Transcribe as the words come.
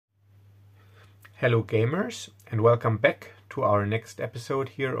Hello gamers, and welcome back to our next episode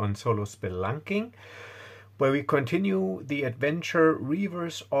here on Solo Spelunking, where we continue the adventure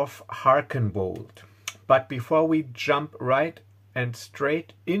Reavers of Harkenwold. But before we jump right and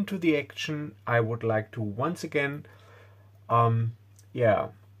straight into the action, I would like to once again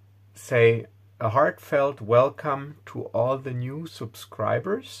say a heartfelt welcome to all the new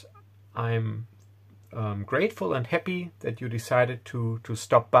subscribers. I'm grateful and happy that you decided to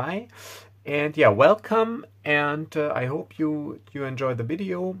stop by. And yeah, welcome, and I hope you enjoy the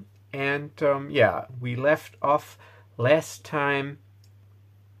video. And we left off last time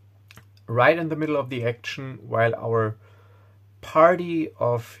right in the middle of the action, while our party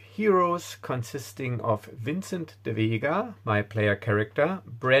of heroes consisting of Vincent de Vega, my player character,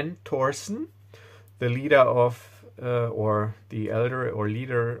 Bren Thorsen, the leader of or the elder or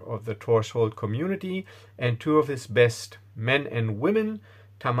leader of the Torshold community, and two of his best men and women,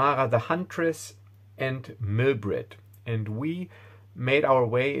 Tamara the Huntress and Milbred. And we made our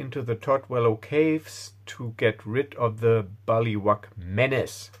way into the Todwellow Caves to get rid of the Bullywug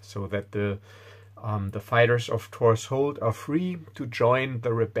menace, so that the fighters of Torshold are free to join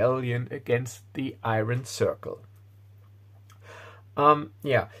the rebellion against the Iron Circle. One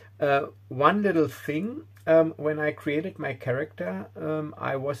little thing, when I created my character,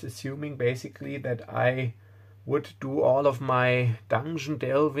 I was assuming basically that I would do all of my dungeon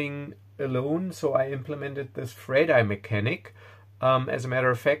delving alone, so I implemented this Freydie mechanic. As a matter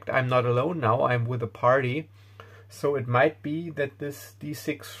of fact, I'm not alone now, I'm with a party, so it might be that this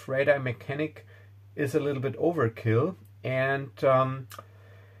D6 Freydie mechanic is a little bit overkill, and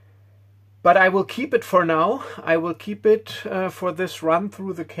but I will keep it for now. I will keep it for this run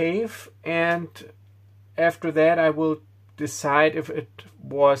through the cave, and after that I will decide if it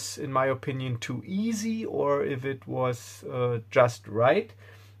was, in my opinion, too easy or if it was just right.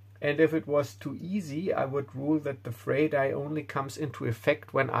 And if it was too easy, I would rule that the Freydie only comes into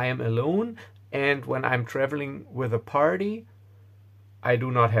effect when I am alone, and when I'm traveling with a party, I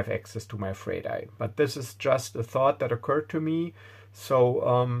do not have access to my Freydie. But this is just a thought that occurred to me,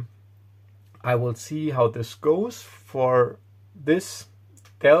 so I will see how this goes. For this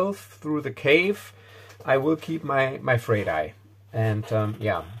delve through the cave, I will keep my Freydie, and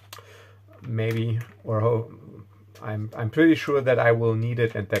maybe, or I'm pretty sure that I will need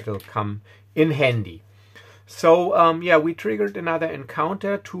it and that will come in handy. So we triggered another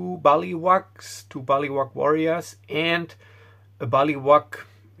encounter. Two Bullywug warriors and a Bullywug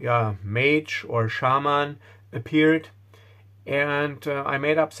mage or shaman appeared, and I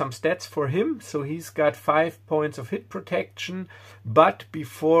made up some stats for him. So he's got 5 points of hit protection, but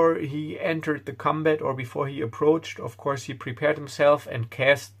before he entered the combat, or before he approached, of course he prepared himself and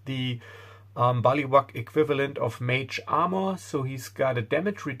cast the Bullywug equivalent of mage armor. So he's got a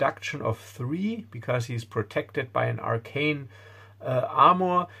damage reduction of 3 because he's protected by an arcane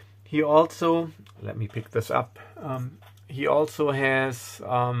armor. He also, let me pick this up, he also has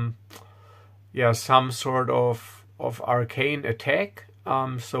some sort of arcane attack,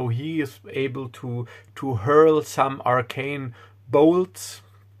 so he is able to hurl some arcane bolts,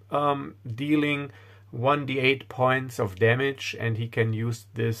 dealing 1d8 points of damage, and he can use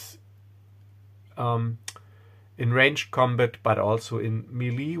this in ranged combat, but also in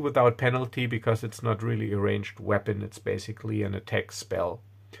melee without penalty, because it's not really a ranged weapon, it's basically an attack spell.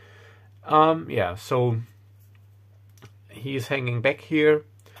 So he's hanging back here,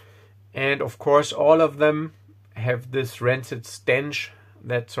 and of course all of them have this rancid stench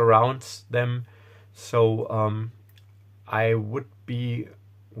that surrounds them, so I would be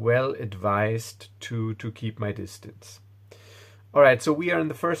well advised to keep my distance. Alright, so we are in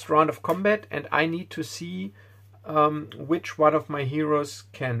the first round of combat, and I need to see which one of my heroes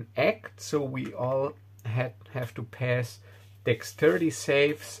can act, so we all have to pass dexterity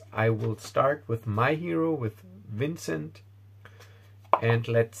saves. I will start with my hero, with Vincent. And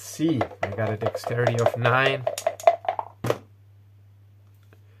let's see, I got a dexterity of 9.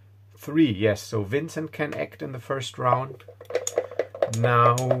 3, yes, so Vincent can act in the first round.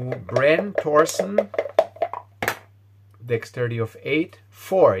 Now, Bren Thorsen, dexterity of 8.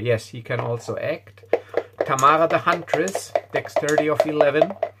 4, yes, he can also act. Tamara the Huntress, dexterity of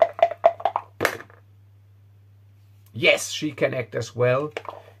 11. Yes, she can act as well.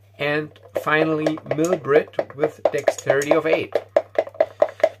 And finally, Milbred with dexterity of 8.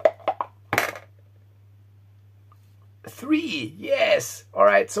 3, yes!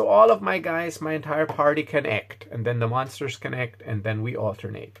 Alright, so all of my guys, my entire party can act, and then the monsters can act, and then we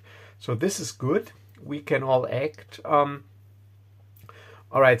alternate. So this is good. We can all act.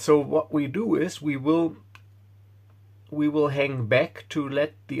 Alright, so what we do is we will we will hang back to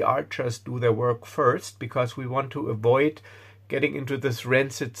let the archers do their work first, because we want to avoid getting into this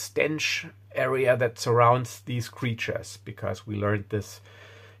rancid stench area that surrounds these creatures, because we learned this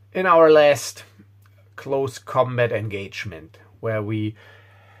in our last close combat engagement, where we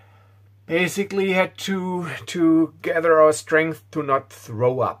basically had to gather our strength to not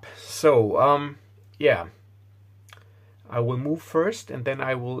throw up. So yeah, I will move first and then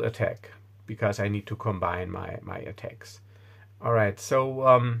I will attack, because I need to combine my attacks. All right,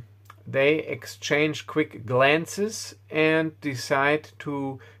 so they exchange quick glances and decide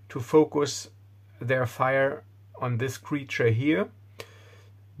to focus their fire on this creature here.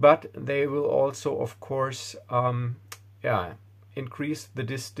 But they will also, of course, yeah, increase the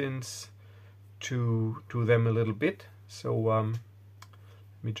distance to them a little bit. So let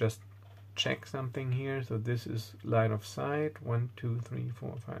me just check something here. So this is line of sight, 1, 2, 3,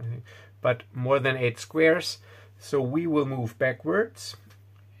 4, 5, 6, but more than 8 squares. So we will move backwards,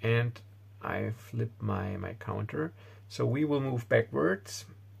 and I flip my counter. So we will move backwards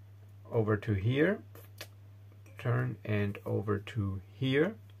over to here, turn, and over to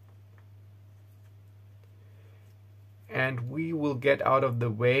here. And we will get out of the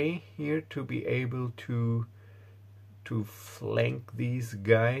way here to be able to flank these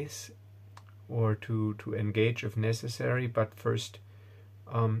guys, or to engage if necessary. But first,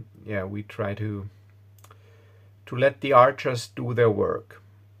 yeah, we try to let the archers do their work.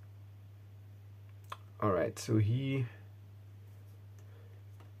 All right, so he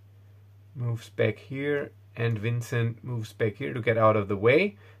moves back here, and Vincent moves back here to get out of the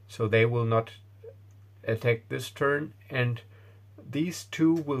way, so they will not attack this turn, and these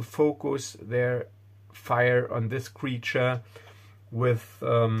two will focus their fire on this creature with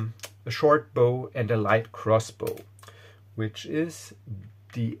a short bow and a light crossbow, which is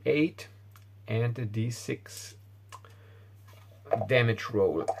D8 and a D6 damage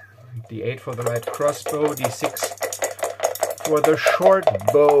roll. D8 for the light crossbow, D6 for the short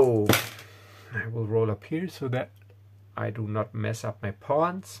bow. I will roll up here so that I do not mess up my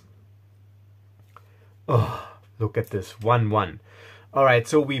pawns. Oh, look at this, 1-1. All right,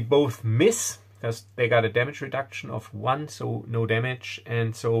 so we both miss, because they got a damage reduction of 1, so no damage.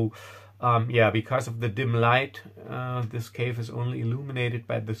 And so, yeah, because of the dim light, this cave is only illuminated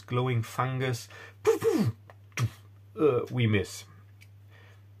by this glowing fungus. We miss.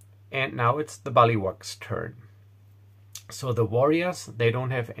 And now it's the Bullywug's turn. So the warriors, they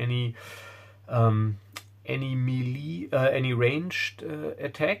don't have any melee, any ranged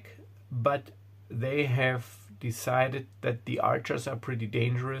attack, but they have decided that the archers are pretty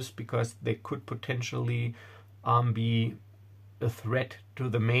dangerous, because they could potentially be a threat to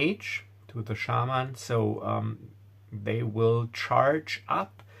the mage, to the shaman. So they will charge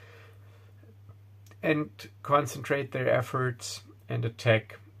up and concentrate their efforts and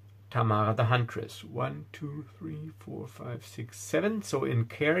attack Tamara the Huntress. 1, 2, 3, 4, 5, 6, 7. So in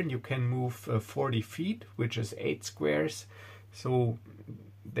Cairn you can move 40 feet, which is 8 squares. So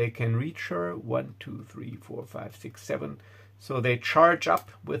they can reach her. 1, 2, 3, 4, 5, 6, 7. So they charge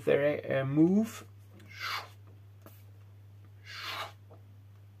up with their move.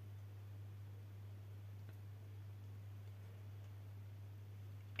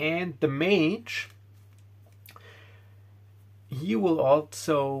 And the mage, he will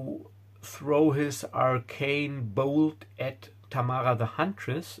also throw his arcane bolt at Tamara the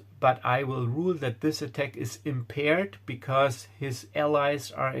Huntress, but I will rule that this attack is impaired because his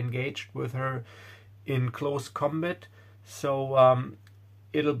allies are engaged with her in close combat. So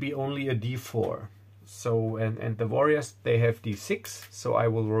it'll be only a d4. So and the warriors, they have d6, so I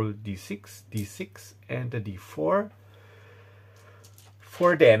will roll d6, d6, and a d4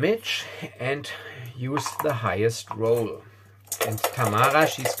 for damage and use the highest roll. And Tamara,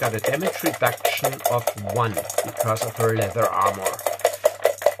 she's got a damage reduction of 1 because of her leather armor.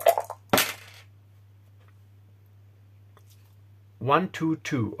 One, two,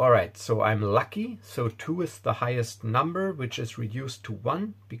 two. Alright, so I'm lucky. So 2 is the highest number, which is reduced to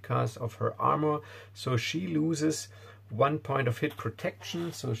 1 because of her armor. So she loses 1 point of hit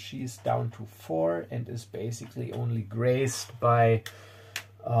protection. So she's down to 4 and is basically only grazed by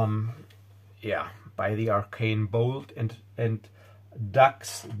by the arcane bolt and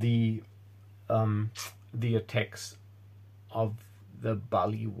ducks the attacks of the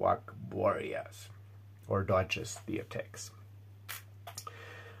Bullywug warriors, or dodges the attacks.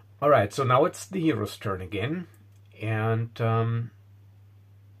 Alright, so now it's the hero's turn again, and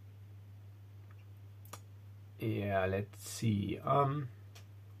yeah, let's see.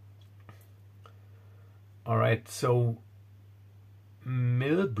 Alright, so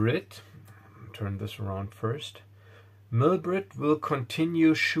Milbrit, turn this around first. Milbrit will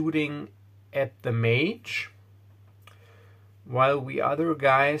continue shooting at the mage, while we other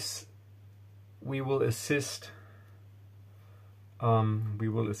guys, we will assist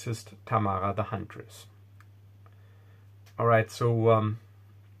Tamara the Huntress. Alright, so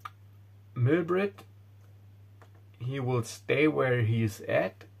Milbrit, he will stay where he's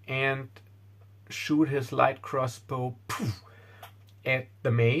at and shoot his light crossbow at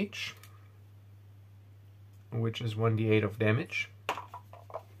the mage, which is 1d8 of damage.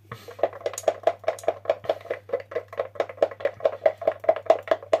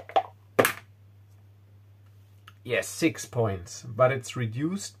 Yes, 6 points, but it's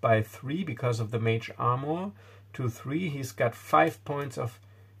reduced by 3 because of the mage armor to 3. He's got 5 points of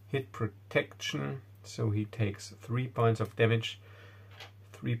hit protection, so he takes 3 points of damage,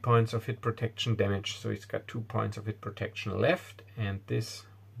 3 points of hit protection damage, so he's got 2 points of hit protection left, and this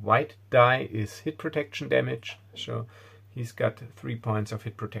white die is hit protection damage, so he's got 3 points of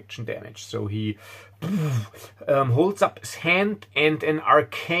hit protection damage. So he holds up his hand, and an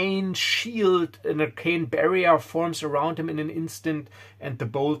arcane shield, an arcane barrier forms around him in an instant, and the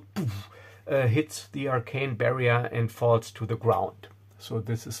bolt hits the arcane barrier and falls to the ground. So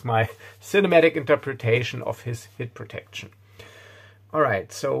this is my cinematic interpretation of his hit protection.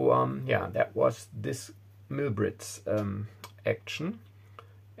 Alright, so yeah, that was this Milbrit's action.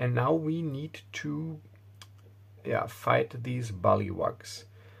 And now we need to fight these bullywugs.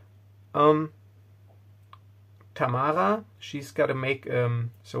 Tamara, she's got to make,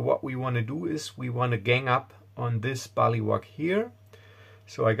 so what we want to do is we want to gang up on this bullywug here.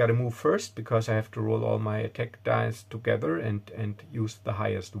 So I got to move first because I have to roll all my attack dice together and use the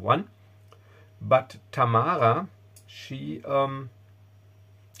highest one. But Tamara, she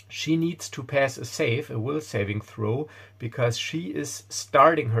needs to pass a will saving throw, because she is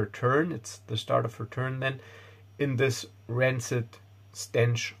starting her turn, it's the start of her turn then, in this rancid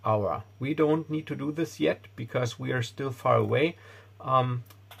stench hour. We don't need to do this yet because we are still far away,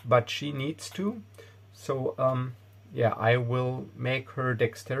 but she needs to. So yeah, I will make her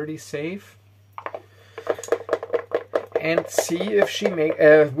dexterity save and see if she make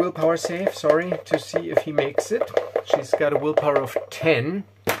willpower save, sorry, to see if he makes it. She's got a willpower of 10.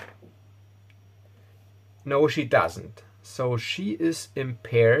 No, she doesn't. So she is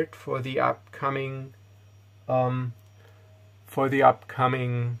impaired for the upcoming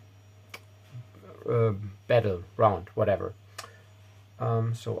battle round, whatever.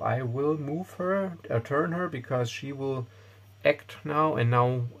 So I will move her, turn her, because she will act now, and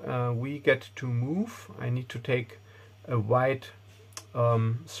now we get to move. I need to take a wide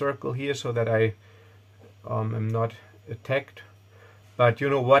circle here so that I am not attacked. But you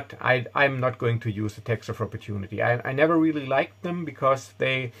know what? I'm not going to use attacks of opportunity. I never really liked them because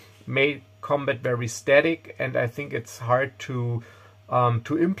they made combat very static, and I think it's hard to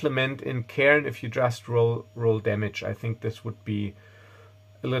implement in Cairn if you just roll damage. I think this would be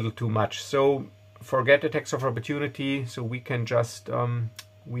a little too much. So forget attacks of opportunity. So we can just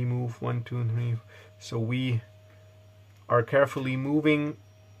we move 1, 2, 3. So we are carefully moving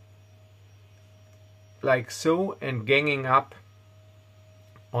like so and ganging up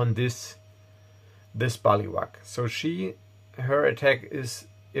on this bullywug. So her attack is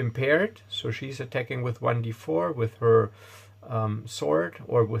impaired, so she's attacking with 1d4 with her sword,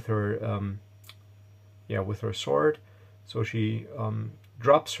 or with her with her sword. So she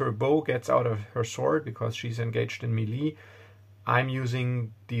drops her bow, gets out of her sword because she's engaged in melee. I'm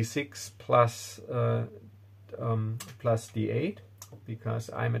using d6 plus d8 because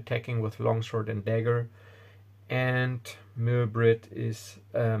I'm attacking with longsword and dagger. And Milbrit is,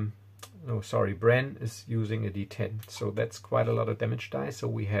 Bren is using a d10. So that's quite a lot of damage die. So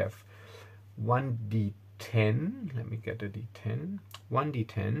we have 1d10. Let me get a d10.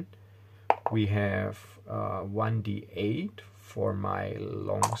 1d10. We have 1d8 for my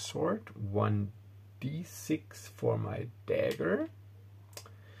longsword. 1d6 for my dagger.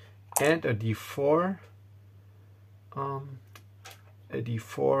 And a d4. A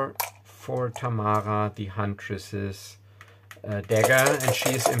d4 for Tamara the Huntress's dagger, and she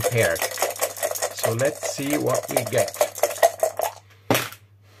is impaired. So let's see what we get.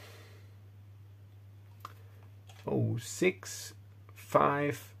 Oh, 6,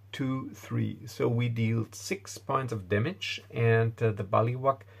 5, 2, 3. So we deal 6 points of damage, and the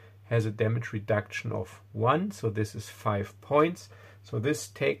bullywug has a damage reduction of 1. So this is 5 points. So this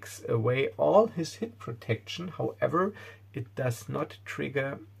takes away all his hit protection. However, it does not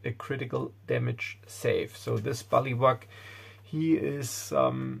trigger a critical damage save. So this bullywug, he is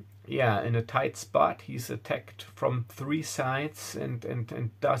in a tight spot. He's attacked from 3 sides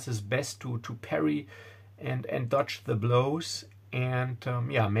and does his best to parry and dodge the blows, and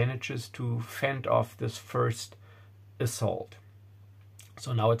yeah, manages to fend off this first assault.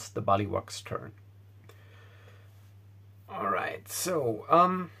 So now it's the Bullywug's turn. Alright,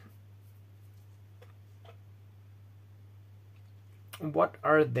 so what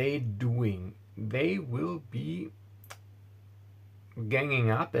are they doing? They will be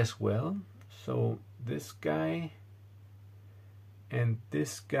ganging up as well. So this guy and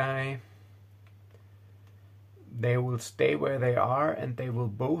this guy, they will stay where they are, and they will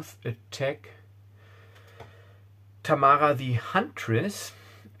both attack Tamara the Huntress,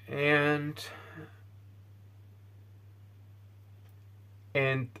 and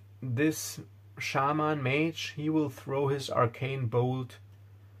this shaman mage, he will throw his arcane bolt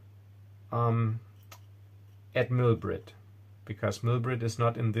at Milbrit, because Milbrit is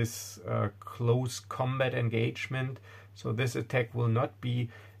not in this close combat engagement, so this attack will not be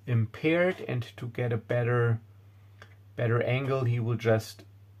impaired, and to get a better angle, he will just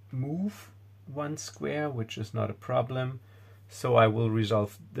move one square, which is not a problem. So I will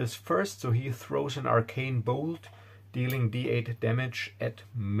resolve this first. So he throws an arcane bolt, dealing d8 damage at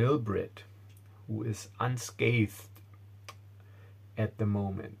Milbrit, who is unscathed at the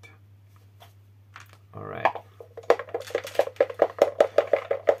moment. All right.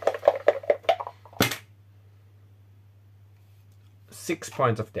 Six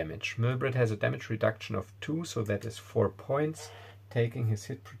points of damage. Milbrit has a damage reduction of 2, so that is 4 points, taking his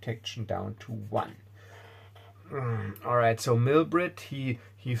hit protection down to 1. All right, so Milbrit, he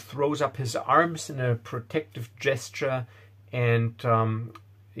throws up his arms in a protective gesture, and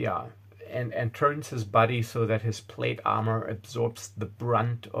yeah, and turns his body so that his plate armor absorbs the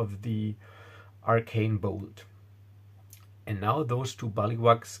brunt of the arcane bolt. And now those two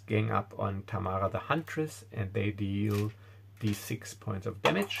Bullywugs gang up on Tamara the Huntress, and they deal d6 points of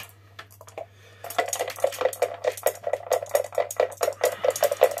damage.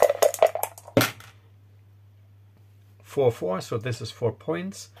 Four, so this is 4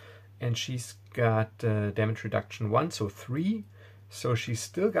 points, and she's got damage reduction 1, so 3. So she's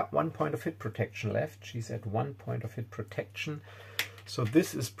still got 1 point of hit protection left. She's at 1 point of hit protection. So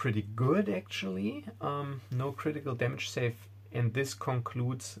this is pretty good, actually. No critical damage save, and this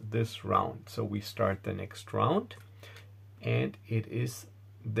concludes this round. So we start the next round, and it is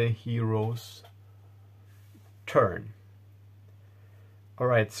the hero's turn. All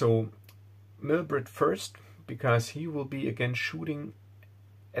right, so Milbrit first, because he will be again shooting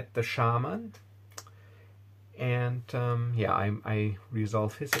at the shaman. And yeah, I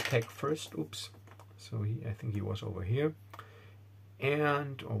resolve his attack first. Oops. So I think he was over here.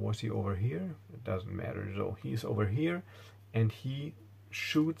 And, or was he over here? It doesn't matter. So he's over here, and he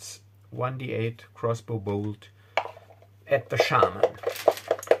shoots 1d8 crossbow bolt at the shaman.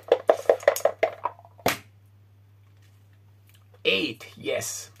 8,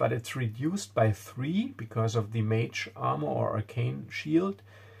 yes, but it's reduced by 3 because of the mage armor or arcane shield.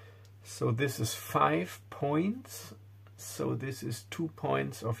 So this is 5 points. So this is 2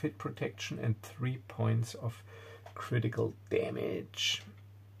 points of hit protection and 3 points of critical damage.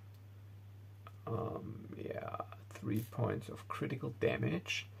 Yeah, 3 points of critical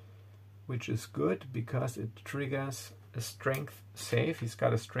damage, which is good because it triggers a strength save. He's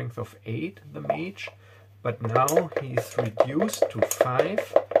got a strength of 8, the mage, but now he's reduced to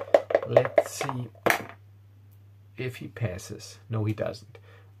 5. Let's see if he passes. No, he doesn't.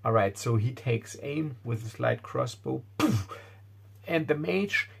 All right, so he takes aim with his light crossbow, and the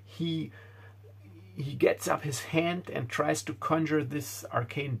mage, he gets up his hand and tries to conjure this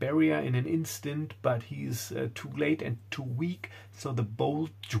arcane barrier in an instant, but he's too late and too weak, so the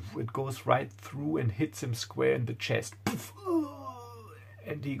bolt, it goes right through and hits him square in the chest,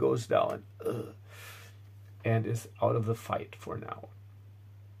 and he goes down and is out of the fight for now.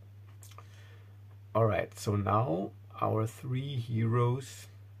 All right, so now our 3 heroes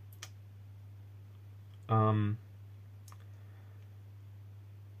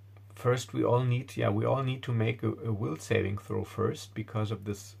first we all need to make a will saving throw first, because of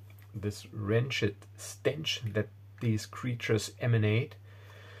this wretched stench that these creatures emanate.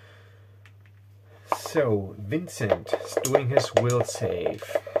 So Vincent is doing his will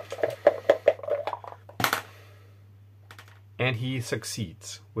save, and he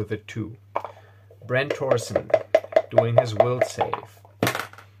succeeds with a 2. Brent Thorson doing his will save.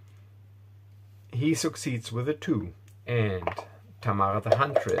 He succeeds with a 2. And Tamara the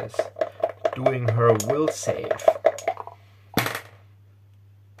Huntress doing her will save.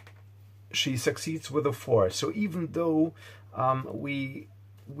 She succeeds with a 4. So even though we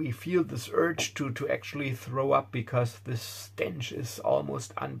we feel this urge to actually throw up because this stench is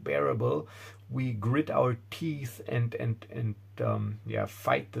almost unbearable. We grit our teeth and yeah,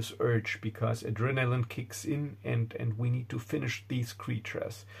 fight this urge because adrenaline kicks in and we need to finish these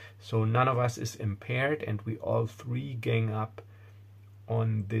creatures. So none of us is impaired, and we all three gang up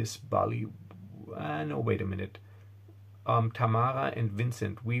on this Bali. No, wait a minute. Tamara and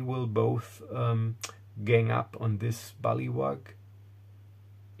Vincent, we will both gang up on this Bullywug,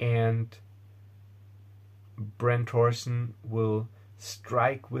 and Brent Thorson will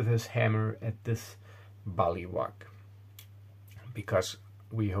strike with his hammer at this Bullywug, because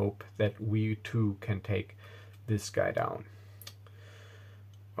we hope that we too can take this guy down.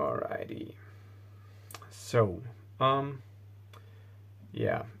 Alrighty. So,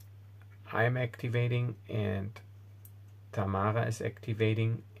 yeah, I'm activating and Tamara is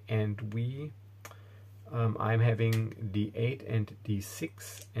activating, and we I'm having D8 and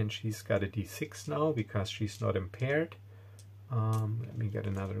D6, and she's got a D6 now because she's not impaired. Let me get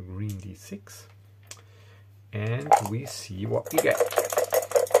another green D6, and we see what we get.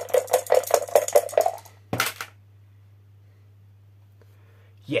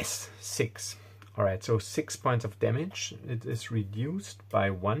 Yes, 6. Alright, so 6 points of damage. It is reduced by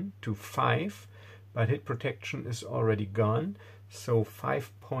 1 to 5, but hit protection is already gone. So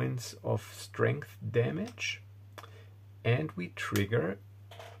 5 points of strength damage, and we trigger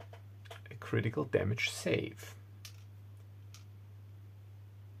a critical damage save.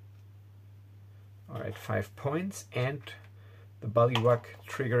 Alright, 5 points, and the Bullywug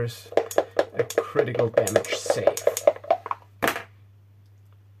triggers a critical damage save.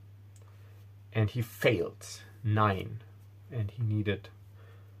 And he failed 9, and he needed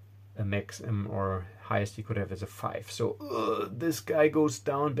a maximum, or highest he could have is a 5. So this guy goes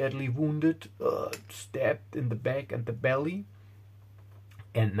down badly wounded, stabbed in the back and the belly.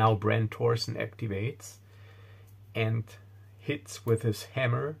 And now Brent Thorson activates and hits with his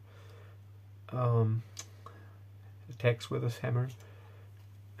hammer, attacks with his hammer.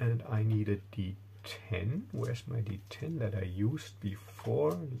 And I need a D10. Where's my D10 that I used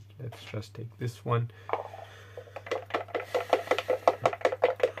before? Let's just take this one.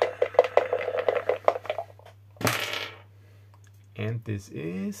 And this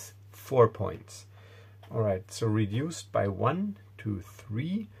is 4 points. Alright, so reduced by 1 to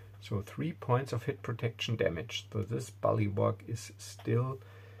 3. So 3 points of hit protection damage. So this Bullywug is still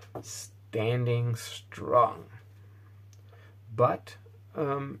standing strong. But,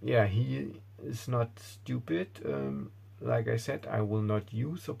 yeah, he is not stupid. Like I said, I will not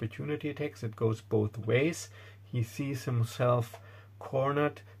use opportunity attacks. It goes both ways. He sees himself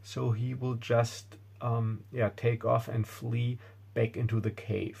cornered, so he will just yeah, take off and flee back into the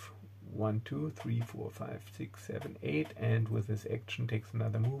cave. 1, 2, 3, 4, 5, 6, 7, 8, and with his action takes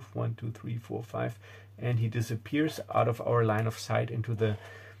another move. 1, 2, 3, 4, 5, and he disappears out of our line of sight into the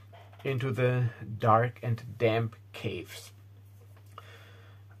dark and damp caves.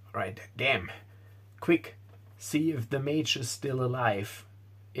 Right, damn. Quick, see if the mage is still alive.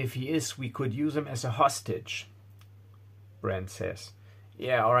 If he is, we could use him as a hostage, Brent says.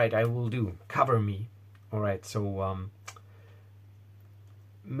 Yeah, alright, I will do. Cover me. Alright, so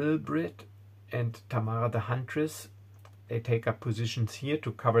Milbrit and Tamara the Huntress, they take up positions here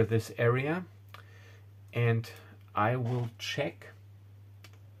to cover this area, and I will check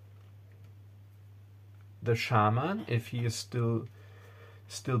the shaman if he is still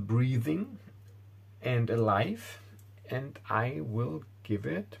breathing and alive, and I will give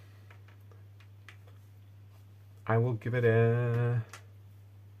it a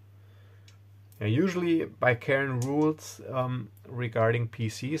usually by Cairn rules regarding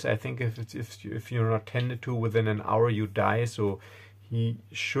PCs, I think if you're not tended to within an hour you die, so he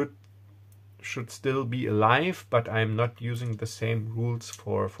should still be alive, but I'm not using the same rules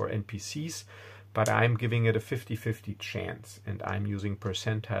for NPCs, but I'm giving it a 50-50 chance, and I'm using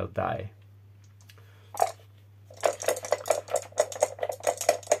percentile die.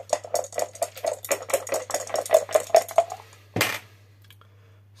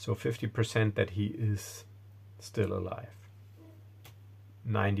 So 50% that he is still alive.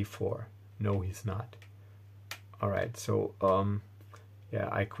 94. No, he's not. All right, so yeah,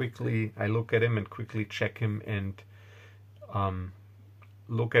 I look at him and quickly check him, and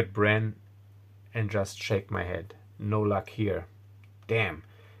look at Bren and just shake my head. No luck here. Damn.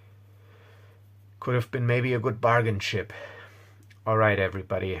 Could have been maybe a good bargain ship. All right,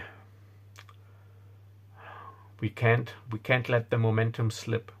 everybody. We can't let the momentum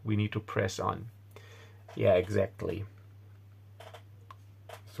slip. We need to press on. Yeah, exactly.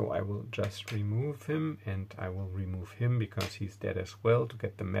 So I will just remove him, and I will remove him because he's dead as well to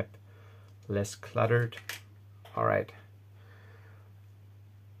get the map less cluttered. Alright.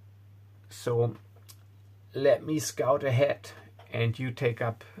 So let me scout ahead and you take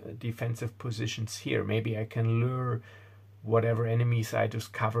up defensive positions here. Maybe I can lure whatever enemies I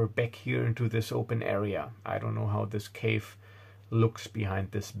discover back here into this open area. I don't know how this cave looks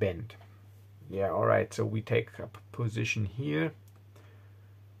behind this bend. Yeah, alright, so we take up position here.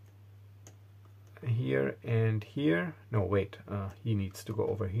 Here and here. No, wait, he needs to go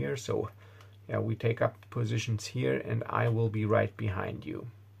over here. So yeah, we take up positions here and I will be right behind you.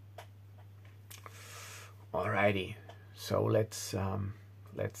 Alrighty, so let's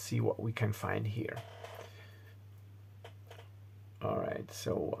see what we can find here. Alright,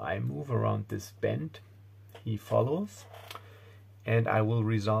 so I move around this bend, he follows, and I will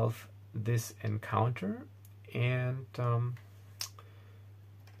resolve this encounter, and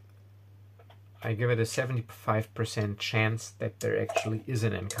I give it a 75% chance that there actually is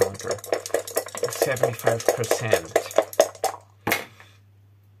an encounter. 75%.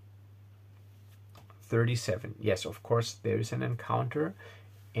 37. Yes, of course there is an encounter,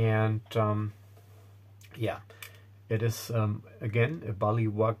 and yeah, it is again a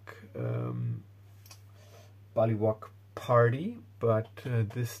Bullywug party, but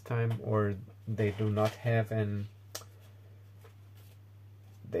this time, or they do not have a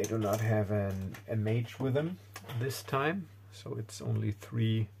mage with them this time, so it's only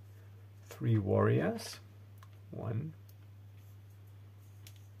three warriors. One.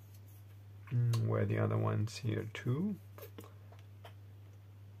 Where are the other ones? Here, 2.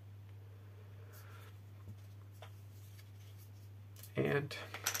 And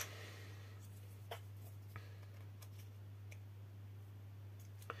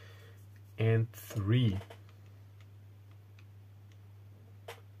 3.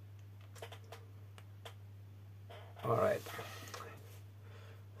 All right.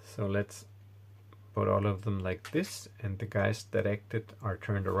 So let's put all of them like this, and the guys that acted are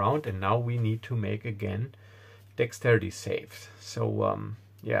turned around, and now we need to make again dexterity saves. So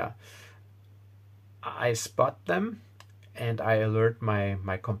yeah, I spot them and I alert my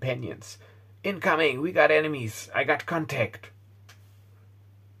companions. Incoming, we got enemies, I got contact.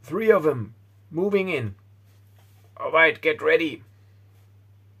 3 of them moving in. Alright, get ready.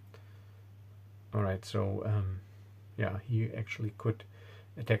 Alright, so yeah, he actually could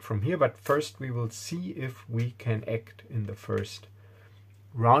attack from here, but first we will see if we can act in the first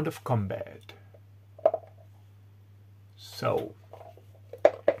round of combat. So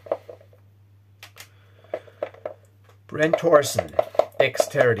Brent Thorson,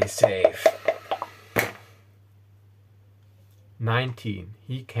 dexterity save 19.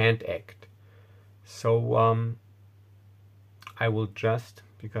 He can't act, so I will just,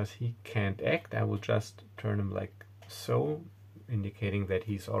 because he can't act, I will just turn him like so, indicating that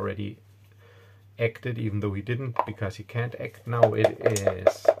he's already acted, even though he didn't, because he can't act. Now it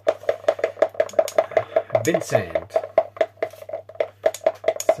is Vincent.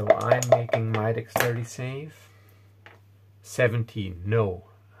 So I'm making my dexterity save. 17. No.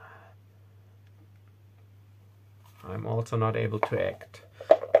 I'm also not able to act.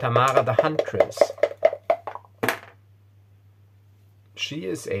 Tamara the Huntress. She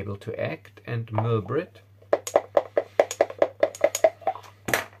is able to act, and Milbrit.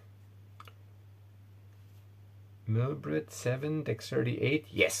 Milbrit 7, dexterity 8.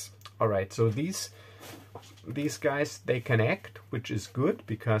 Yes. Alright, so these guys, they can act, which is good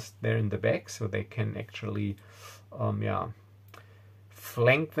because they're in the back, so they can actually yeah,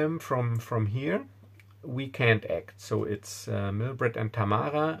 flank them from here. We can't act, so it's Milbrit and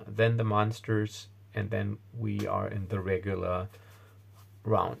Tamara, then the monsters, and then we are in the regular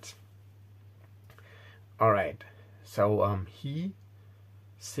rounds. Alright, so he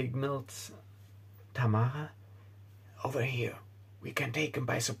signals Tamara, over here, we can take him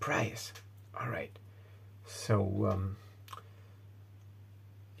by surprise. Alright, so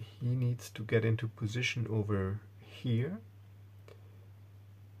he needs to get into position over here,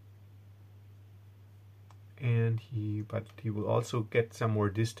 and he will also get some more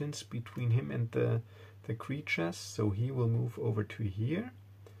distance between him and the creatures, so he will move over to here,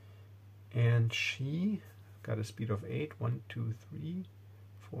 and she got a speed of 8. 1, 2, 3,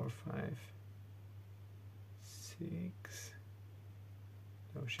 4, 5, 6.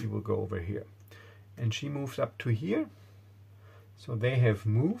 So she will go over here, and she moves up to here, so they have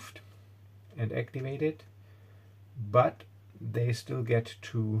moved and activated, but they still get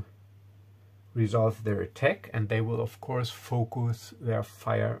to resolve their attack, and they will of course focus their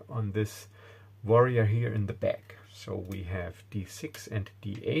fire on this warrior here in the back. So we have D6 and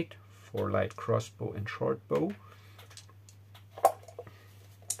D8 for light crossbow and short bow.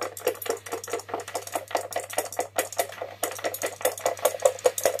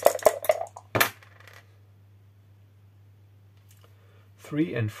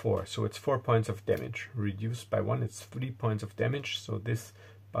 Three and 4, so it's 4 points of damage. Reduced by 1, it's 3 points of damage. So this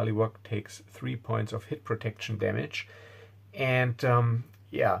Bullywug takes 3 points of hit protection damage. And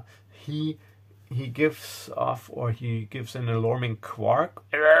yeah, he gives off, or he gives an alarming quark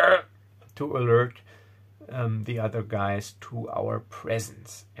to alert the other guys to our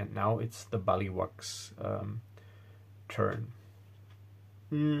presence. And now it's the Bullywug's turn.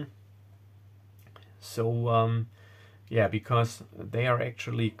 So yeah, because they are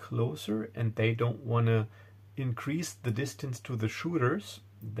actually closer and they don't want to increase the distance to the shooters,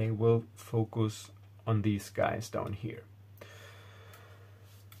 they will focus on these guys down here.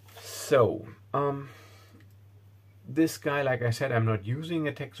 So, this guy, like I said, I'm not using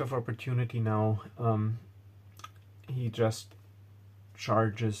attacks of opportunity now. He just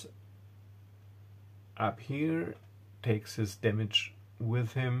charges up here, takes his damage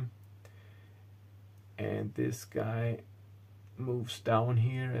with him. And this guy moves down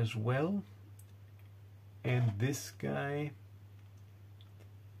here as well. And this guy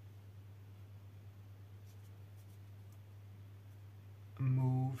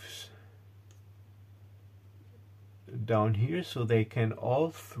moves down here, so they can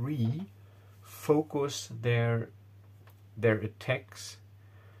all three focus their attacks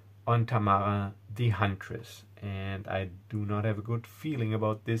on Tamara the Huntress. And I do not have a good feeling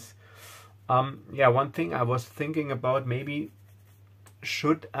about this. Yeah, one thing I was thinking about, maybe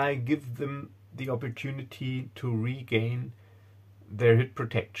should I give them the opportunity to regain their hit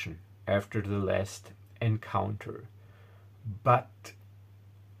protection after the last encounter. But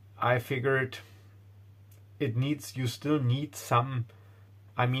I figured you still need some.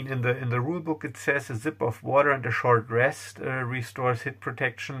 I mean, in the rule book it says a sip of water and a short rest restores hit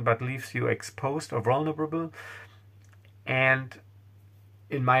protection but leaves you exposed or vulnerable. And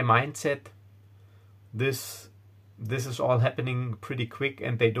in my mindset, this is all happening pretty quick,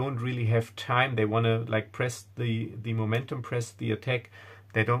 and they don't really have time. They want to like press the momentum, press the attack.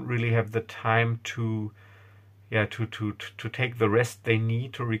 They don't really have the time to take the rest they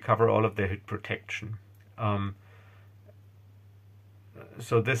need to recover all of their hit protection.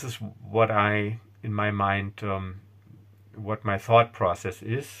 So this is what in my mind, what my thought process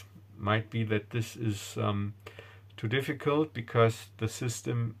is. Might be that this is too difficult because the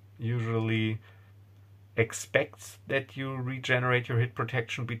system usually expects that you regenerate your hit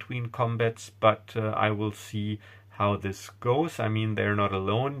protection between combats, but I will see how this goes. I mean, they're not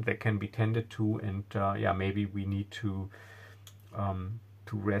alone, they can be tended to, and yeah, maybe we need to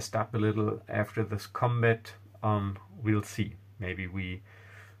rest up a little after this combat. We'll see. Maybe we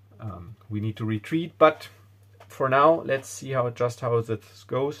need to retreat, but for now let's see how this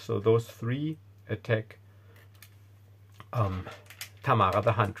goes. So those three attack Tamara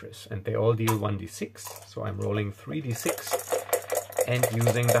the Huntress, and they all deal 1d6, so I'm rolling 3d6 and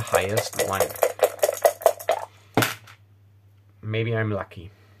using the highest one. Maybe I'm lucky.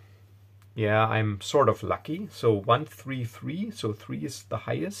 Yeah, I'm sort of lucky. So 1, 3, 3, so 3 is the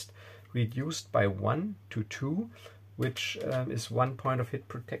highest, reduced by 1 to 2, which is 1 point of hit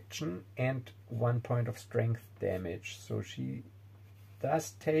protection and 1 point of strength damage. So she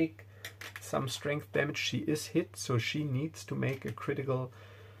does take some strength damage. She is hit, so she needs to make a critical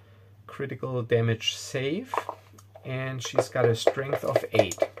damage save, and she's got a strength of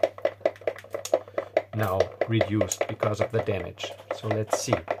 8 now, reduced because of the damage. So let's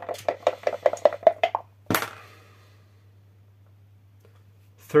see.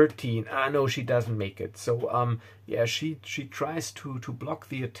 13. No, she doesn't make it. So yeah, she tries to block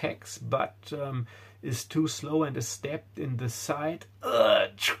the attacks, but is too slow and is stabbed in the side,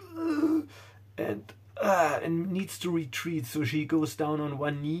 and needs to retreat. So she goes down on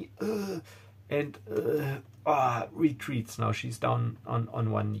one knee and retreats. Now she's down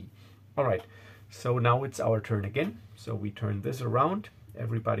on one knee. All right. So now it's our turn again. So we turn this around.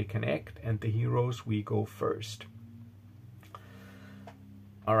 Everybody can act, and the heroes, we go first.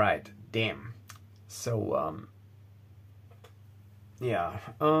 All right. Damn. So yeah.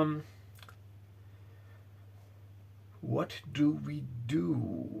 What do we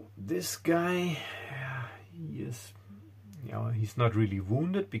do? This guy, he is, you know, he's not really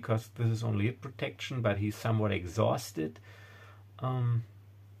wounded because this is only hit protection, but he's somewhat exhausted.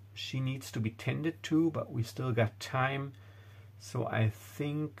 She needs to be tended to, but we still got time. So I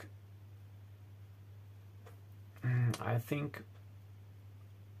think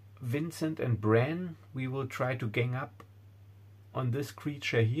Vincent and Bran, we will try to gang up on this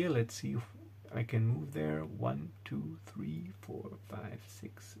creature here. Let's see if I can move there. 1, 2, 3, 4, 5,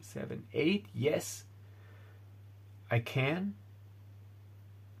 6, 7, 8. Yes, I can.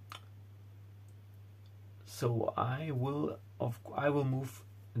 So I will move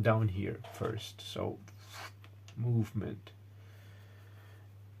down here first. So movement.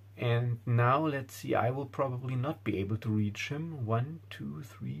 And now let's see, I will probably not be able to reach him. 1, 2,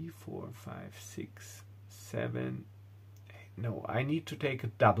 3, 4, 5, 6, 7, 8. No, I need to take a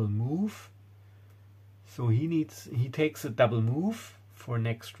double move. So he takes a double move for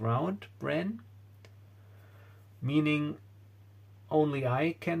next round, Bran. Meaning only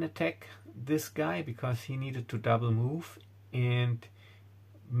I can attack this guy because he needed to double move. And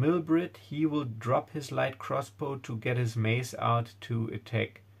Milbrit, he will drop his light crossbow to get his mace out to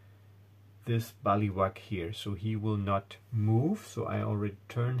attack this Bullywug here. So he will not move. So I already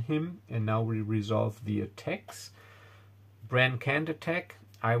turn him. And now we resolve the attacks. Bran can't attack.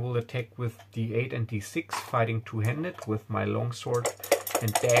 I will attack with D8 and D6, fighting two-handed with my longsword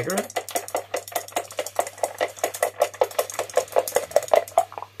and dagger.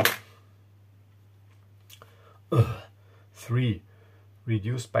 Three.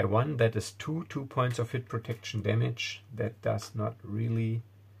 Reduced by 1, that is 2 points of hit protection damage. That does not really...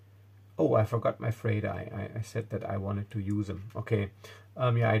 Oh, I forgot my Frayed Eye. I said that I wanted to use him. Okay,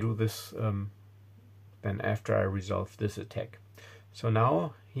 yeah, I do this then after I resolve this attack. So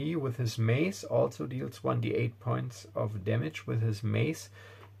now he, with his mace, also deals 1d8 points of damage with his mace.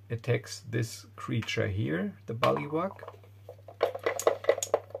 Attacks this creature here, the Bullywug.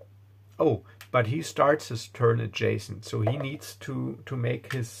 Oh, but he starts his turn adjacent, so he needs to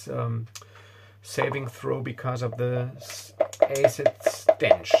make his saving throw because of the acid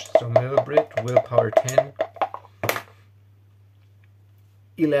stench. So Milbrit, willpower 10.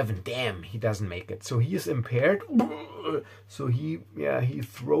 11. Damn, he doesn't make it. So he is impaired. So he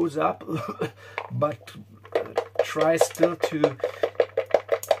throws up, but tries still to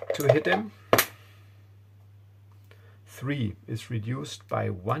hit him. 3 is reduced by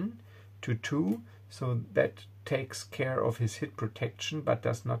 1 to 2, so that takes care of his hit protection, but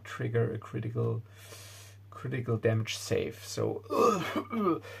does not trigger a critical damage save.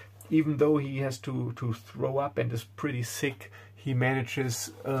 So even though he has to throw up and is pretty sick, he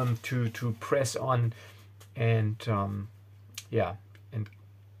manages to press on and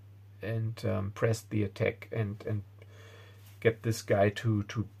press the attack and get this guy to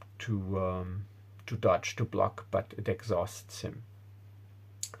dodge, to block, but it exhausts him.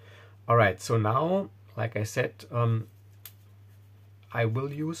 Alright, so now, like I said, I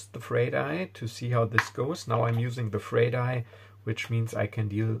will use the Frayed Eye to see how this goes. Now I'm using the Frayed Eye, which means I can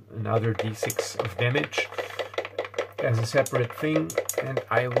deal another d6 of damage as a separate thing, and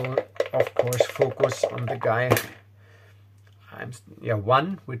I will of course focus on the guy.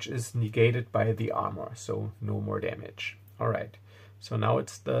 1, which is negated by the armor, so no more damage. Alright, so now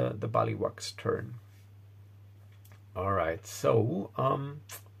it's the Bullywug's turn. Alright, so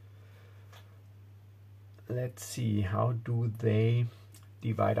let's see, how do they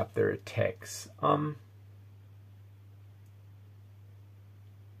divide up their attacks?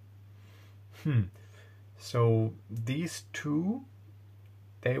 So these two,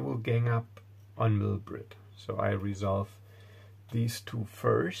 they will gang up on Milbrit. So I resolve these two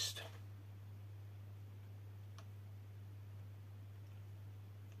first.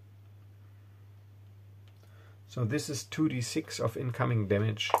 So this is 2d6 of incoming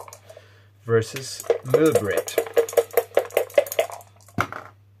damage versus Milbrit.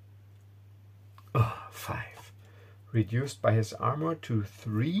 5. Reduced by his armor to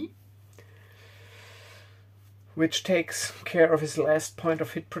 3. Which takes care of his last point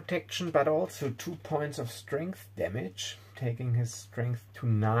of hit protection, but also 2 points of strength damage, taking his strength to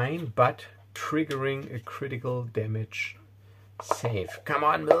 9, but triggering a critical damage save. Come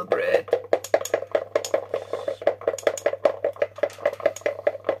on, Milbrit!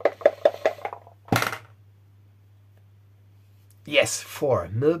 Yes, 4.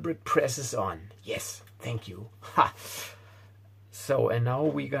 Milbrit presses on. Yes, thank you. Ha! So, and now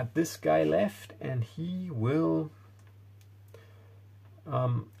we got this guy left, and he will...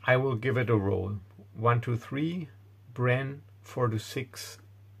 I will give it a roll. 1, 2, 3, Bran. 4 to 6,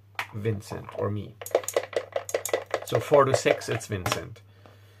 Vincent, or me. So 4 to 6, it's Vincent.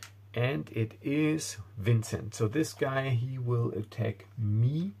 And it is Vincent. So this guy, he will attack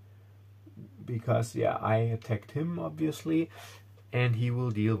me. Because, yeah, I attacked him, obviously. And he will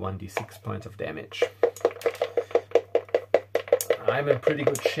deal 1d6 points of damage. I'm in pretty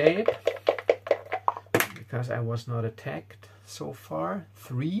good shape because I was not attacked. so far,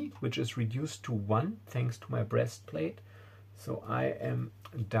 3, which is reduced to 1 thanks to my breastplate. So I am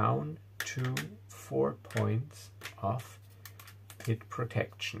down to 4 points of hit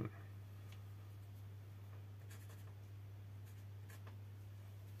protection.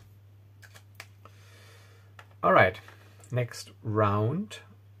 All right, next round.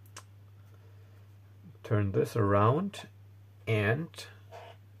 Turn this around, and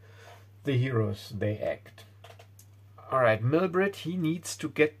the heroes, they act. All right, Milbrit, he needs to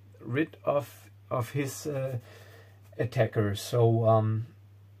get rid of his attacker, so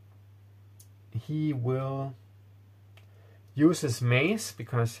he will use his mace,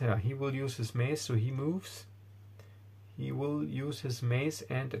 because he will use his mace, so he moves. He will use his mace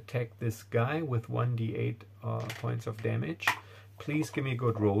and attack this guy with 1d8 points of damage. Please give me a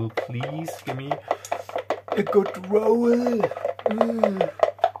good roll. Please give me a good roll.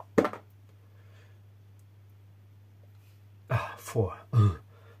 4.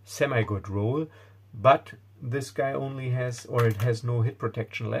 Semi-good roll. But this guy only has, or it has no hit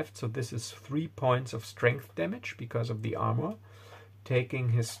protection left. So this is 3 points of strength damage because of the armor. Taking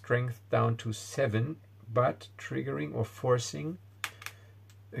his strength down to 7. But triggering or forcing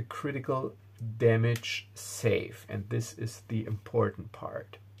a critical damage save. And this is the important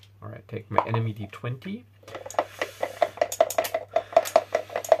part. All right, take my enemy d20.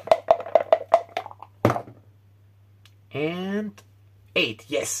 And 8.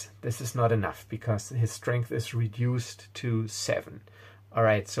 Yes, this is not enough because his strength is reduced to 7. All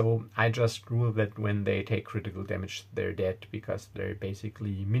right, so I just rule that when they take critical damage, they're dead because they're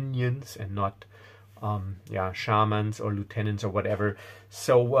basically minions and not shamans or lieutenants or whatever.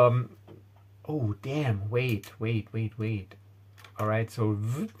 So, oh, damn, wait. All right, so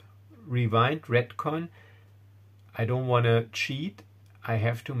rewind, retcon. I don't want to cheat. I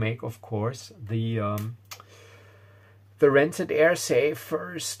have to make, of course, the Rancid Air save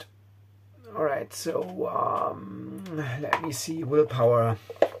first. All right, so let me see, willpower.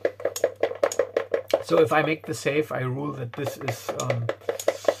 So if I make the save, I rule that this is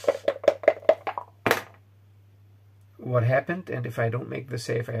what happened, and if I don't make the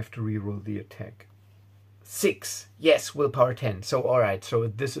save, I have to reroll the attack. 6. Yes, willpower 10. So all right, so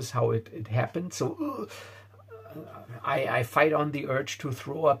this is how it happened. So I fight on the urge to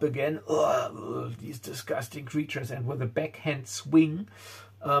throw up again. These disgusting creatures, and with a backhand swing,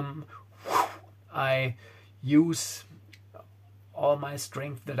 I use all my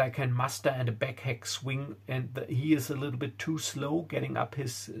strength that I can muster and a backhand swing, and he is a little bit too slow getting up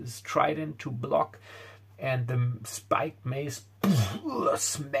his trident to block, and the spiked mace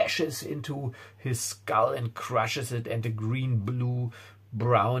smashes into his skull and crushes it, and a green-blue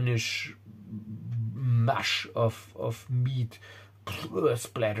brownish mush of meat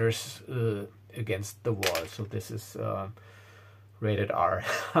splatters against the wall. So this is rated R.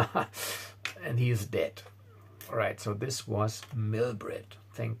 And he is dead. Alright, so this was Milbrit,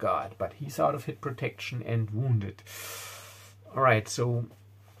 thank God. But he's out of hit protection and wounded. Alright, so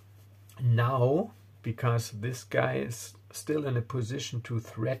now, because this guy is still in a position to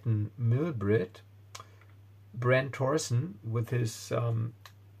threaten Milbrit, Brand Thorson, with his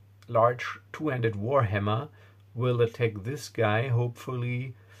large two-handed warhammer, will attack this guy,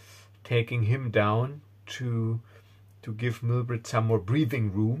 hopefully taking him down to give Milbrit some more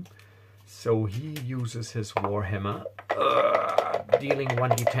breathing room. So he uses his warhammer, dealing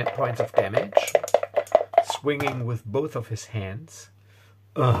 1d10 points of damage, swinging with both of his hands.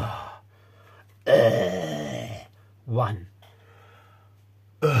 1.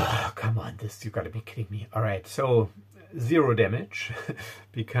 Come on, you gotta be kidding me. Alright, so 0 damage,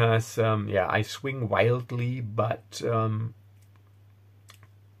 because, I swing wildly, but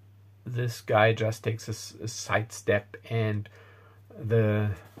this guy just takes a sidestep, and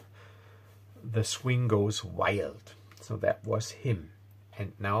the swing goes wild. So that was him.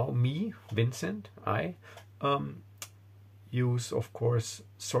 And now me, Vincent, I use, of course,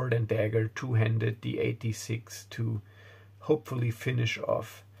 sword and dagger, two-handed, d8, d6 to hopefully finish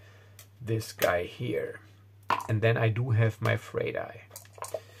off this guy here. And then I do have my frayed eye.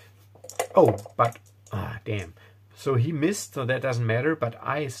 Oh, but, damn. So he missed, so that doesn't matter, but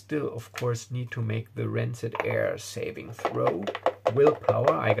I still, of course, need to make the Rancid Air saving throw.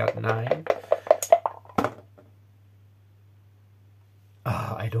 Willpower, I got 9.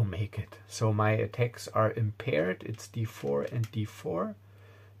 I don't make it. So my attacks are impaired. It's d4 and d4.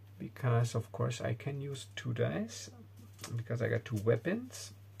 Because, of course, I can use 2 dice. Because I got 2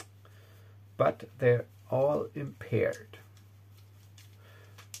 weapons. But they're all impaired.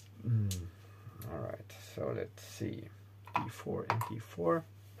 Alright, so let's see. d4 and d4.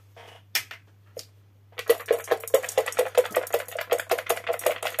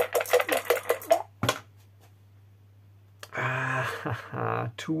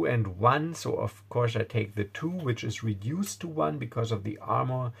 2 and 1, so of course I take the 2, which is reduced to 1 because of the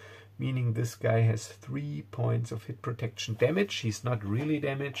armor, meaning this guy has 3 points of hit protection damage. He's not really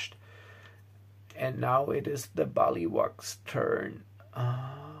damaged. And now it is the Bullywug's turn.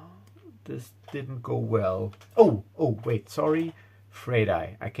 This didn't go well. Oh, wait, sorry. Frayed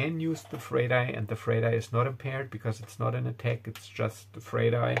Eye. I can use the Frayed Eye, and the Frayed Eye is not impaired because it's not an attack, it's just the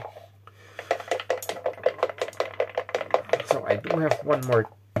Frayed Eye. So I do have one more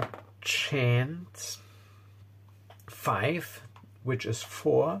chance. 5, which is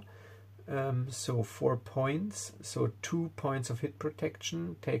 4. So 4 points. So 2 points of hit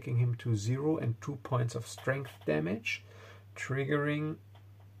protection, taking him to 0, and 2 points of strength damage, triggering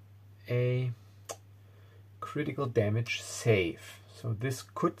a critical damage save. So this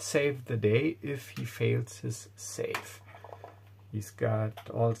could save the day if he fails his save. He's got,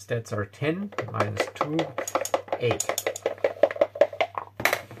 all stats are 10, minus 2, 8.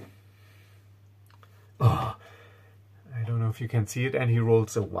 Oh, I don't know if you can see it, and he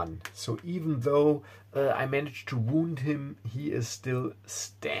rolls a 1. So even though I managed to wound him, he is still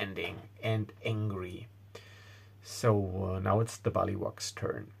standing and angry. So now it's the Bullywug's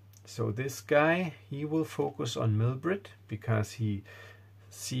turn. So this guy, he will focus on Milbrit because he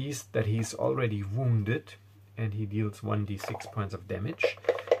sees that he's already wounded, and he deals 1d6 points of damage.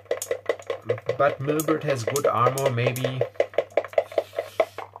 But Milbrit has good armor, maybe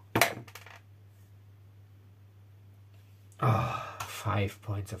 5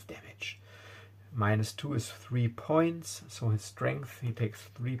 points of damage. Minus 2 is 3 points, so his strength, he takes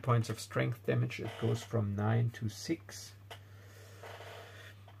 3 points of strength damage. It goes from 9 to 6.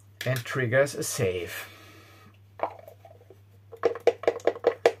 And triggers a save.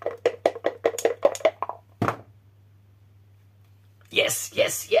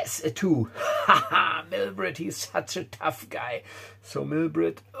 Yes, a 2. Haha, Milbrit, he's such a tough guy. So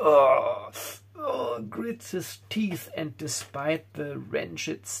Milbrit, grits his teeth, and despite the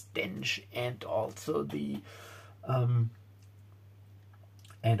wretched stench and also the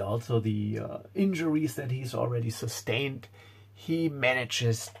injuries that he's already sustained, he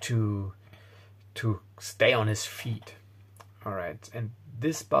manages to stay on his feet. All right, and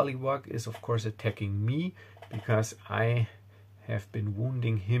this Bullywug is of course attacking me because I have been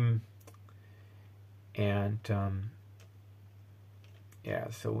wounding him, and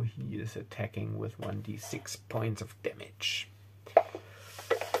yeah, so he is attacking with 1d6 points of damage.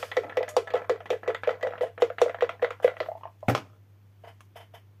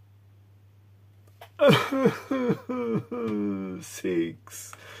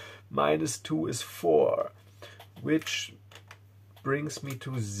 Six. Minus 2 is 4, which brings me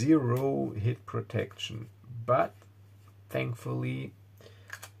to 0 hit protection. But thankfully,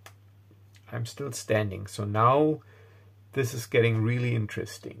 I'm still standing. So now this is getting really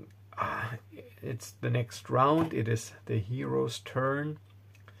interesting. It's the next round. It is the hero's turn.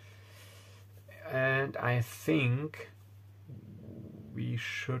 And I think we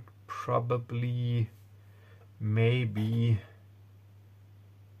should probably maybe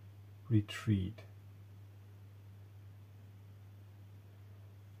retreat.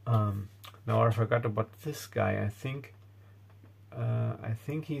 Now I forgot about this guy. I think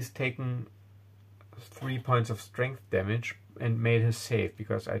he's taken 3 points of strength damage and made his save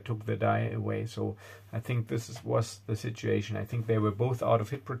because I took the die away. So I think this was the situation. I think they were both out of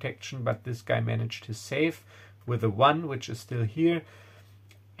hit protection, but this guy managed his save with a 1, which is still here.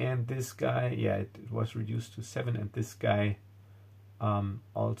 And this guy, yeah, it was reduced to 7, and this guy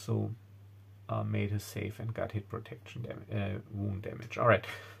also made his save and got hit protection damage, wound damage. All right,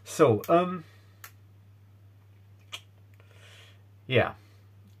 so yeah,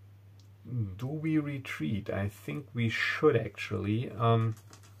 do we retreat? I think we should actually,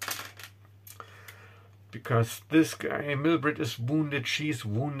 because this guy Milbrit is wounded, she's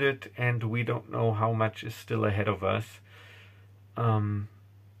wounded, and we don't know how much is still ahead of us. All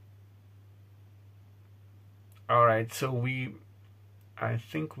right, so I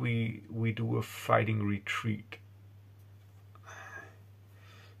think we do a fighting retreat.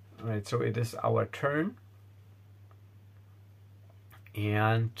 All right, so it is our turn,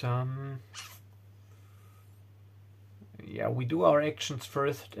 and yeah, we do our actions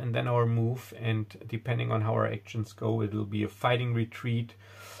first and then our move, and depending on how our actions go, it will be a fighting retreat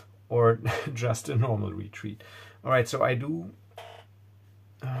or just a normal retreat. All right, so I do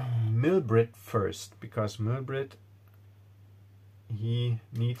Milbrit first, because Milbrit, he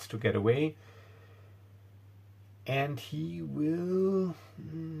needs to get away, and he will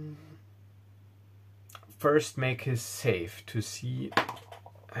first make his save to see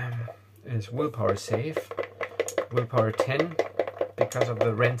his willpower save. Willpower 10, because of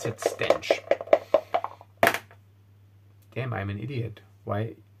the rancid stench. Damn, I'm an idiot.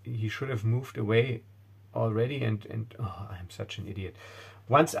 Why? He should have moved away already, and oh, I'm such an idiot.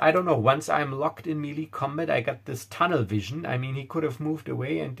 Once, I don't know, once I'm locked in melee combat, I got this tunnel vision. I mean, he could have moved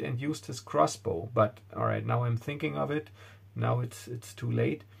away and used his crossbow, but alright, now I'm thinking of it. Now it's too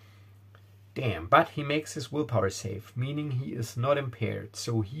late. Damn, but he makes his willpower save, meaning he is not impaired,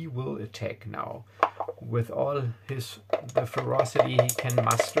 so he will attack now with all the ferocity he can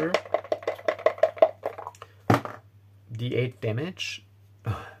muster. D8 damage,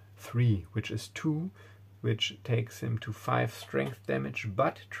 3, which is 2, which takes him to 5 strength damage,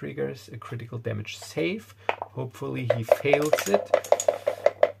 but triggers a critical damage save. Hopefully he fails it.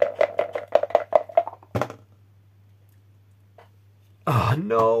 Oh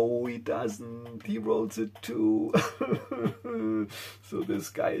no, he doesn't. He rolls a 2. So this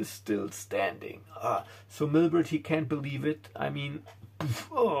guy is still standing. So Milbert, he can't believe it. I mean,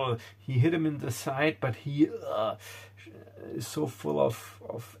 he hit him in the side, but he is so full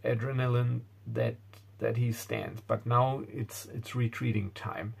of adrenaline that he stands. But now it's retreating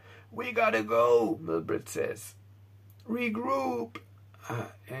time. We gotta go, Milbert says. Regroup.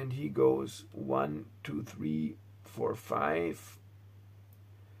 And he goes 1, 2, 3, 4, 5,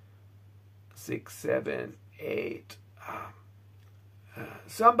 6, 7, 8.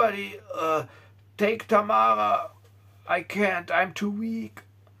 Somebody take Tamara. I can't. I'm too weak.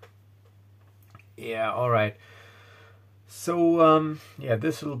 Yeah, all right. So yeah,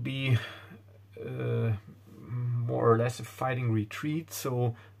 this will be more or less a fighting retreat.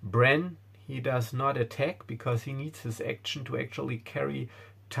 So Bren, he does not attack because he needs his action to actually carry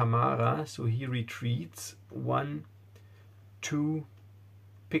Tamara. So he retreats. 1, 2.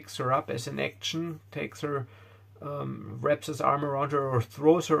 Picks her up as an action, takes her, wraps his arm around her or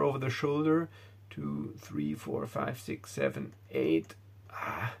throws her over the shoulder. 2, 3, 4, 5, 6, 7, 8.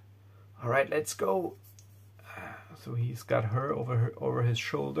 All right, let's go. So he's got her over his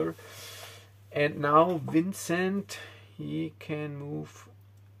shoulder. And now Vincent, he can move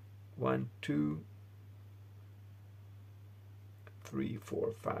 1, 2, 3,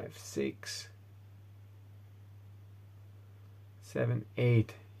 4, 5, 6, 7,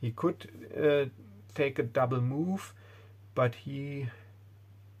 8. He could take a double move, but he...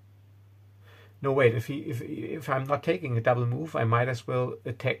 No, wait, if I'm not taking a double move, I might as well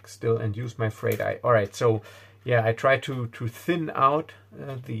attack still and use my Frayed Eye. Alright, so yeah, I try to thin out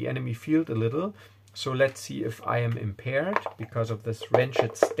the enemy field a little. So let's see if I am impaired because of this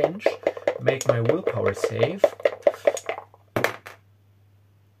rancid stench. Make my willpower save.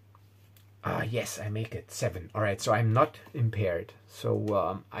 Yes, I make it 7. Alright, so I'm not impaired.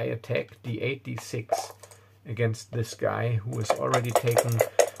 So I attack D8, D6 against this guy who has already taken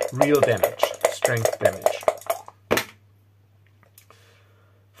real damage, strength damage.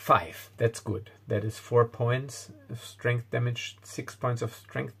 5, that's good. That is 4 points of strength damage, 6 points of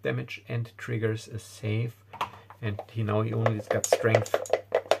strength damage, and triggers a save. And he only has got strength.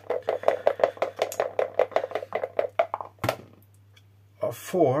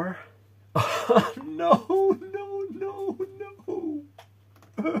 4. Oh, no.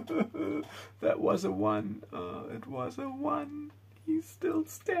 That was a 1. It was a 1. He's still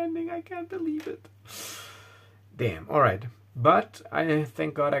standing. I can't believe it. Damn. All right. But I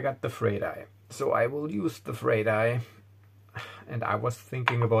thank God I got the Frayed Eye. So I will use the Frayed Eye. And I was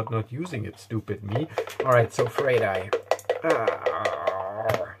thinking about not using it, stupid me. All right. So Frayed Eye.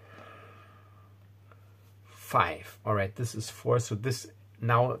 5. All right. This is 4. So this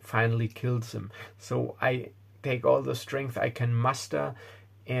now finally kills him. So I take all the strength I can muster,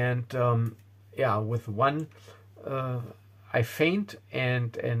 and yeah, with 1 I feint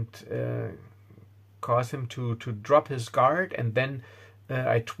and cause him to drop his guard, and then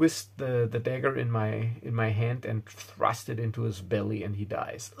I twist the dagger in my hand and thrust it into his belly, and he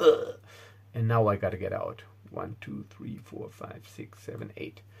dies. And now I gotta get out. 1, 2, 3, 4, 5, 6, 7,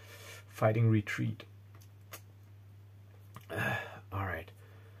 8. Fighting retreat. Alright.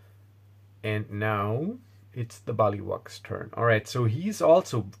 And now it's the Bullywug's turn. Alright, so he's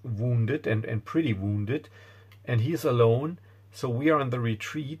also wounded and pretty wounded. And he's alone. So we are on the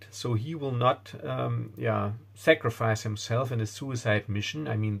retreat. So he will not sacrifice himself in a suicide mission.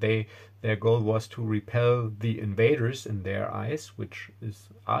 I mean, their goal was to repel the invaders in their eyes, which is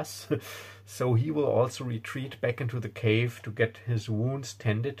us. So he will also retreat back into the cave to get his wounds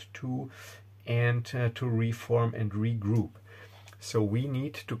tended to and to reform and regroup. So we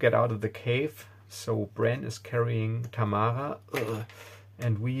need to get out of the cave. So Bren is carrying Tamara,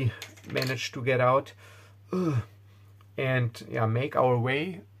 and we managed to get out and make our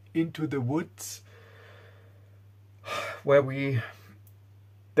way into the woods, where we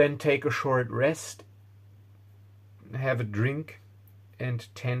then take a short rest, have a drink, and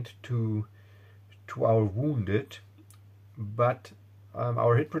tend to our wounded. But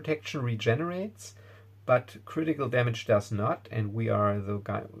our hit protection regenerates, but critical damage does not, and we are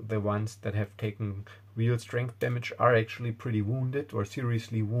the ones that have taken real strength damage are actually pretty wounded or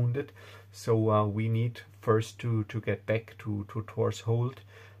seriously wounded. So we need first to get back to Thor's Hold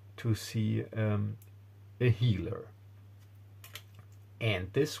to see a healer.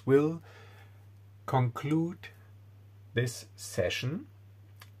 And this will conclude this session.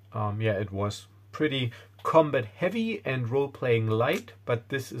 Yeah, it was pretty combat heavy and role-playing light, but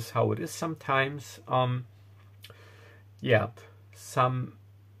this is how it is sometimes. Yeah, some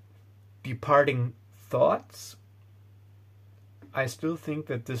departing thoughts. I still think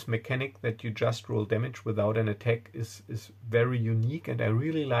that this mechanic that you just roll damage without an attack is very unique, and I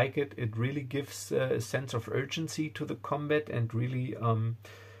really like it. It really gives a sense of urgency to the combat, and really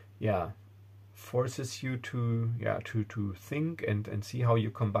yeah, forces you to think and see how you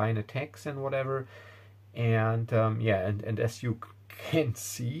combine attacks and whatever. And yeah, and as you can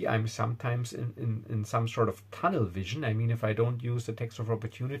see, I'm sometimes in some sort of tunnel vision. I mean, if I don't use attacks of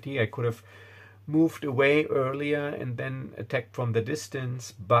opportunity, I could have moved away earlier and then attacked from the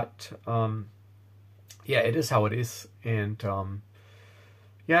distance, but yeah, it is how it is. And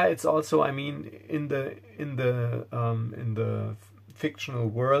yeah, it's also, I mean, in the fictional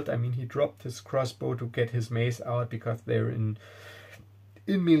world, I mean, he dropped his crossbow to get his mace out because they're in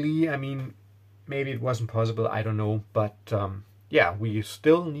melee. I mean, maybe it wasn't possible, I don't know, but yeah, we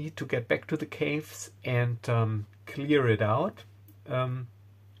still need to get back to the caves and clear it out.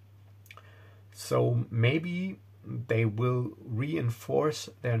 So maybe they will reinforce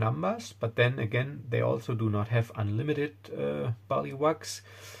their numbers, but then again, they also do not have unlimited bullywugs.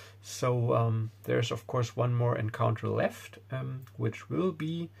 So there's of course one more encounter left, which will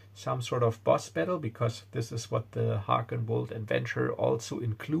be some sort of boss battle, because this is what the Harkenwold adventure also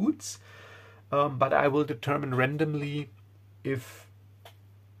includes. But I will determine randomly if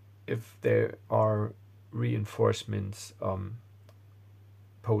there are reinforcements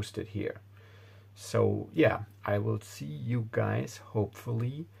posted here. So yeah, I will see you guys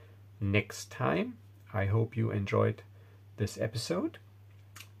hopefully next time. I hope you enjoyed this episode,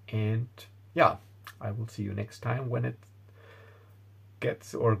 and yeah, I will see you next time when it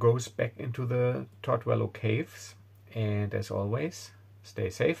gets or goes back into the Totwello caves. And as always, stay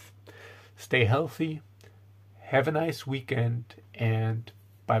safe, stay healthy, have a nice weekend, and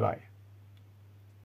bye bye.